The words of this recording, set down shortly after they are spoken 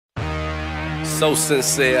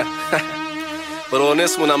SoSyncere. But on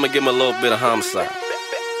this one, I'ma give him a little bit of homicide.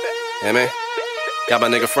 Yeah, man. Got my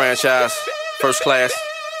nigga franchise, first class,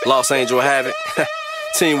 Los Angeles Havik.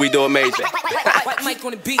 Team, we do it major.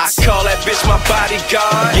 I call that bitch my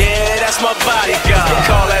bodyguard. Yeah, that's my bodyguard.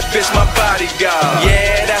 Call that bitch my bodyguard.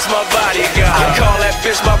 Yeah, that's my bodyguard. I call that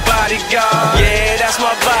bitch my bodyguard. Yeah, that's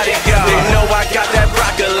my bodyguard. They know I got that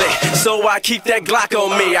broccoli, so I keep that Glock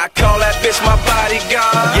on me. I call that bitch my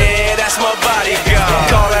bodyguard. Yeah, that's my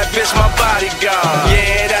bodyguard. Call that bitch my bodyguard.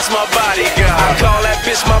 Yeah, that's my bodyguard. I call that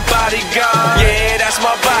bitch my bodyguard. Yeah, that's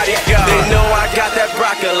my bodyguard. They know I got that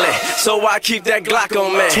broccoli, so I keep that Glock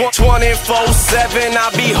on me. 24/7, I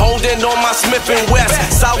be holding on my Smith & West.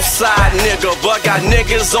 Southside nigga, but got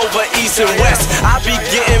niggas over East and West. I be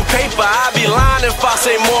getting paper, I be lying if I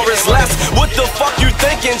say more is less. What the fuck you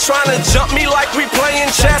thinking? Trying to jump me like we playing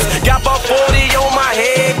chess? Got about 40 on my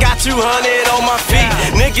head, got 200 on my feet.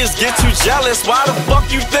 Niggas get too jealous, why the fuck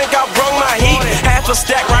you think I brung my heat? Half a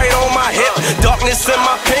stack right on my hip, darkness in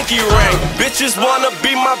my pinky ring. Bitches wanna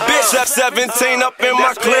be my bitch, that 17 up in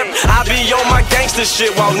my clip. I be on my gangster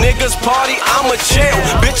shit, while niggas party, I'ma chill.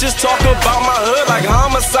 Bitches talk about my hood like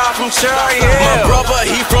homicide from Cherry Hill. My brother,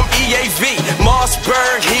 he from EAV,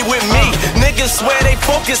 Mossberg, he with me. Niggas swear they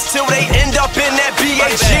focus till they end up in that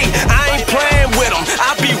BAG. I ain't playing with them,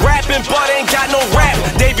 I be rapping but ain't got no rap.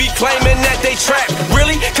 They be claiming that they trap,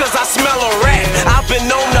 really? Cause I smell a rat. I've been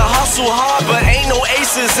known to hustle hard, but ain't no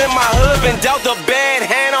aces in my hood. Been dealt a bad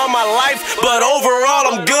hand on my life, but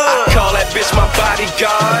overall I'm good. I call that bitch my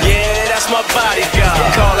bodyguard. Yeah, that's my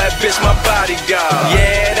bodyguard. Call that bitch my bodyguard.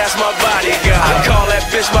 Yeah, that's my bodyguard. I call that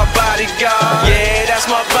bitch my bodyguard. Yeah, that's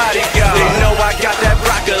my bodyguard. They know I got that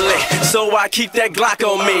broccoli, so I keep that Glock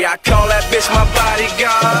on me. I call that bitch my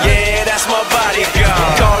bodyguard. Yeah, that's my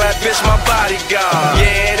bodyguard. Call that bitch my bodyguard.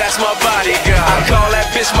 Yeah, that's my bodyguard. I call that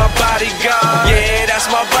bitch my bodyguard. Yeah, that's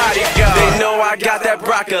my bodyguard. They know I got that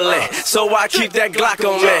broccoli, so I keep that Glock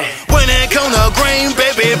on me. When it come to green,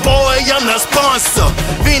 baby boy, I'm the sponsor.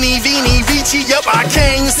 Vini, Vici, yep, I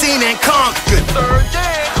came, seen and conquered.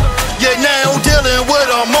 You're now dealing with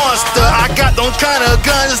a monster. I got them kind of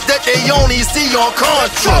guns that they only see on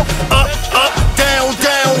Contra. Up,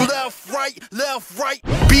 down, left, right.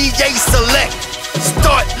 BA select.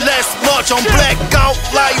 Start, let's march on blackout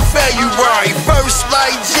like February. First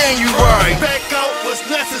like January. Back out was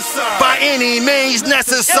necessary, by any means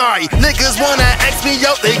necessary. Niggas wanna ask me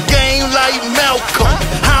out the game like Malcolm.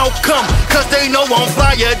 How come? Cause they know I'm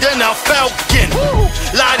flyer than a falcon.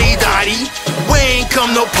 Lottie-dottie, we ain't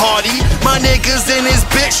come to party. My niggas in this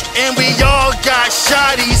bitch and we all got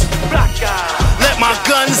shotties. Let my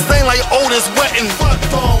guns sing like Otis Wettin'.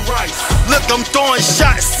 Look, I'm throwing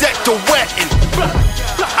shots set to wettin'.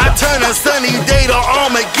 I turn a sunny day to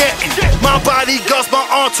Armageddon. My bodyguards, my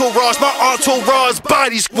entourage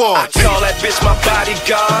body squad. I call that bitch my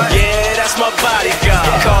bodyguard. Yeah, that's my bodyguard.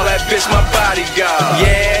 Call that bitch my bodyguard.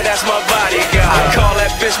 Yeah, that's my bodyguard. I call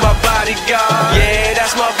that bitch my bodyguard. Yeah,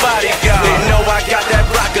 that's my bodyguard. They know I got that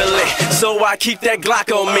broccoli, so I keep that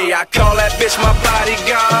Glock on me. I call that bitch my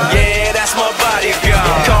bodyguard. Yeah, that's my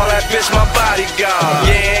bodyguard. Call that bitch my bodyguard.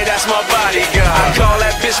 Yeah, that's my bodyguard. I call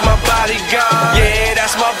that bitch my bodyguard. Yeah,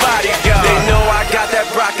 that's my bodyguard. They know I got that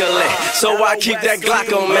broccoli, so I keep that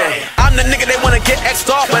Glock on me. I'm the nigga they wanna get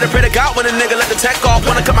X'd off. Better pray to God when a nigga let the tech off.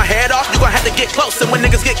 Wanna cut my head off, you gon' have to get close. And when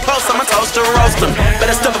niggas get close, I'ma toast and roast them.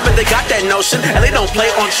 Better step up if they got that notion, and they don't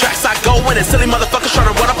play on tracks. I go in and silly motherfuckers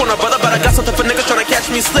tryna run up on a brother, but I got something for niggas tryna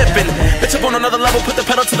catch me slipping. Bitch up on another level, put the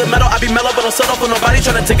pedal to the metal. I be mellow, but don't settle for nobody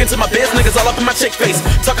tryna dig into my biz. Niggas all up in my chick face,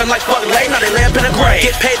 talking like fuck late, now they lay up in a grave.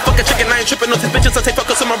 Get paid, fuck a chicken, I ain't tripping on these bitches. I take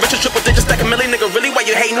focus on my riches, triple digits, stack a million, nigga. Really, why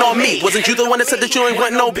you hating on me? Wasn't you the one that said that you ain't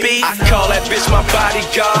want no beef? I call that bitch my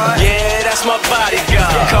bodyguard. Yeah, that's my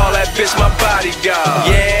bodyguard. Call that bitch my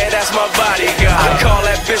bodyguard. Yeah, that's my bodyguard. I call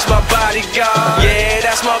that bitch my bodyguard. Yeah,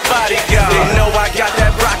 that's my bodyguard. They know I got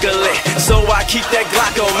that broccoli, so I keep that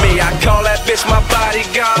Glock on me. I call that bitch my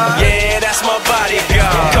bodyguard. Yeah, that's my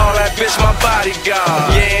bodyguard. Call that bitch my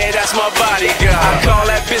bodyguard. Yeah, that's my bodyguard. I call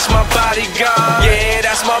that bitch my bodyguard. Yeah,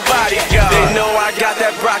 that's my bodyguard. They know I got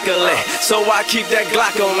that broccoli, so I keep that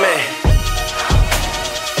Glock on me.